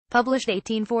Published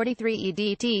 1843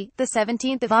 EDT, the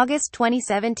 17th of August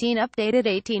 2017. Updated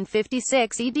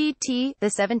 1856 EDT,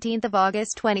 the 17th of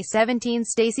August 2017.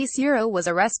 Stacey Ciro was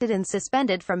arrested and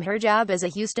suspended from her job as a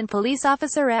Houston police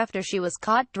officer after she was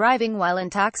caught driving while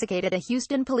intoxicated. A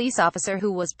Houston police officer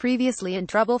who was previously in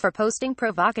trouble for posting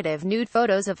provocative nude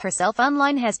photos of herself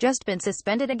online has just been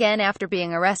suspended again after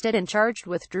being arrested and charged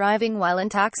with driving while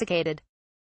intoxicated.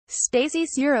 Stacey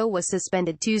Ciro was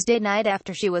suspended Tuesday night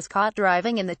after she was caught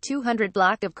driving in the 200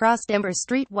 block of Cross Denver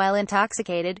Street while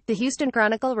intoxicated, the Houston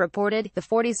Chronicle reported. The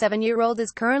 47-year-old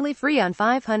is currently free on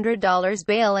 $500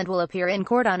 bail and will appear in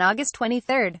court on August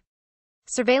 23.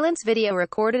 Surveillance video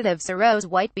recorded of Ciro's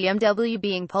white BMW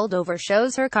being pulled over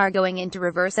shows her car going into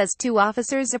reverse as two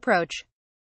officers approach.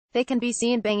 They can be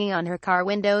seen banging on her car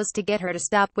windows to get her to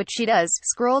stop, which she does.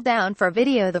 Scroll down for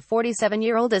video. The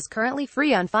 47-year-old is currently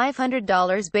free on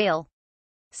 $500 bail.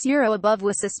 Ciro above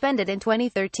was suspended in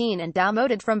 2013 and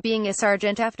demoted from being a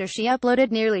sergeant after she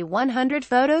uploaded nearly 100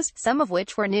 photos, some of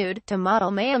which were nude, to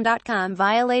modelmayhem.com,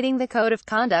 violating the code of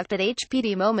conduct at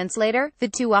HPD. Moments later, the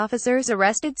two officers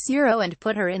arrested Ciro and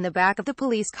put her in the back of the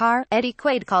police car. Eddie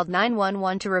Quaid called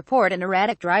 911 to report an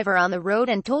erratic driver on the road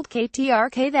and told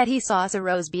KTRK that he saw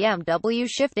Ciro's BMW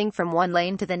shifting from one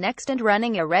lane to the next and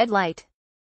running a red light.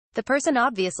 The person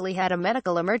obviously had a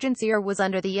medical emergency or was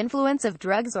under the influence of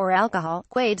drugs or alcohol,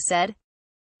 Quaid said.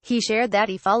 He shared that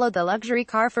he followed the luxury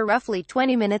car for roughly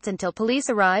 20 minutes until police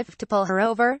arrived to pull her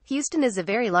over. Houston is a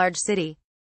very large city.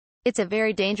 It's a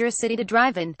very dangerous city to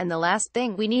drive in, and the last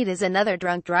thing we need is another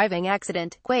drunk driving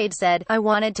accident, Quaid said. I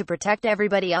wanted to protect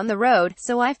everybody on the road,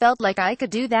 so I felt like I could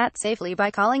do that safely by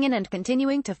calling in and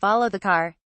continuing to follow the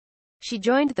car. She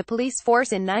joined the police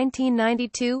force in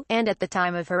 1992, and at the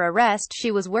time of her arrest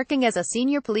she was working as a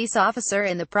senior police officer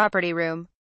in the property room.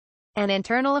 An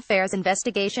internal affairs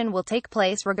investigation will take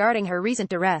place regarding her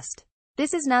recent arrest.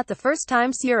 This is not the first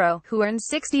time Ciro, who earns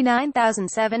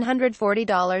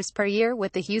 $69,740 per year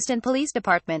with the Houston Police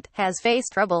Department, has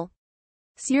faced trouble.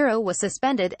 Ciro was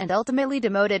suspended and ultimately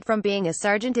demoted from being a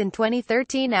sergeant in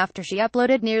 2013 after she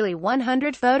uploaded nearly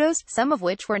 100 photos, some of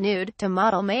which were nude, to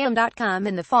modelmayhem.com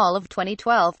in the fall of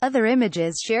 2012. Other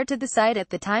images shared to the site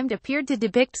at the time appeared to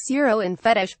depict Ciro in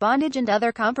fetish bondage and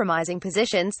other compromising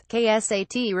positions,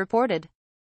 KSAT reported.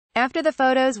 After the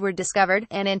photos were discovered,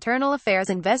 an internal affairs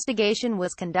investigation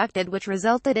was conducted which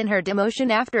resulted in her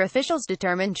demotion after officials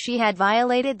determined she had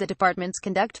violated the department's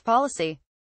conduct policy.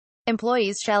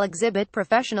 Employees shall exhibit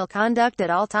professional conduct at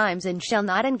all times and shall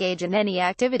not engage in any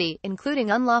activity,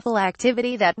 including unlawful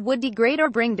activity that would degrade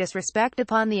or bring disrespect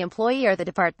upon the employee or the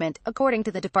department, according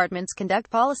to the department's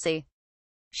conduct policy.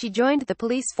 She joined the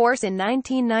police force in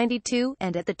 1992,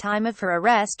 and at the time of her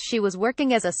arrest she was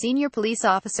working as a senior police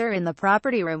officer in the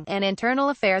property room. An internal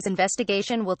affairs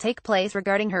investigation will take place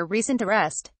regarding her recent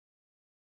arrest.